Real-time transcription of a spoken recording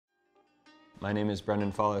My name is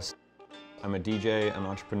Brendan Follis. I'm a DJ, an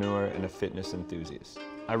entrepreneur, and a fitness enthusiast.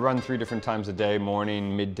 I run 3 different times a day,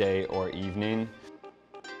 morning, midday, or evening.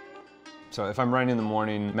 So if I'm running in the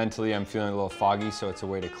morning, mentally I'm feeling a little foggy, so it's a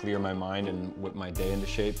way to clear my mind and whip my day into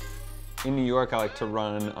shape. In New York, I like to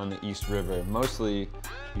run on the East River, mostly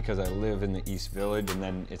because I live in the East Village, and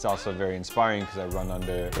then it's also very inspiring because I run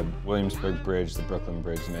under the Williamsburg Bridge, the Brooklyn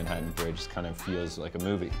Bridge, the Manhattan Bridge. It kind of feels like a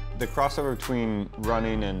movie. The crossover between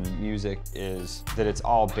running and music is that it's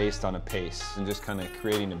all based on a pace and just kind of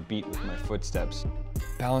creating a beat with my footsteps.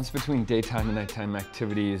 Balance between daytime and nighttime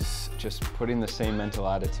activities, just putting the same mental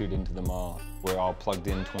attitude into them all. We're all plugged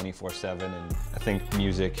in 24/7, and I think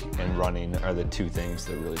music and running are the 2 things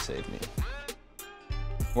that really save me.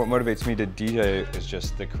 What motivates me to DJ is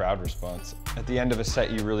just the crowd response. At the end of a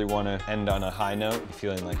set, you really want to end on a high note,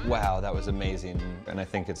 feeling like, wow, that was amazing. And I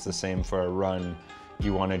think it's the same for a run.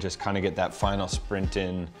 You want to just kind of get that final sprint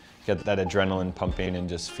in, get that adrenaline pumping, and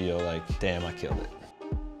just feel like, damn, I killed it.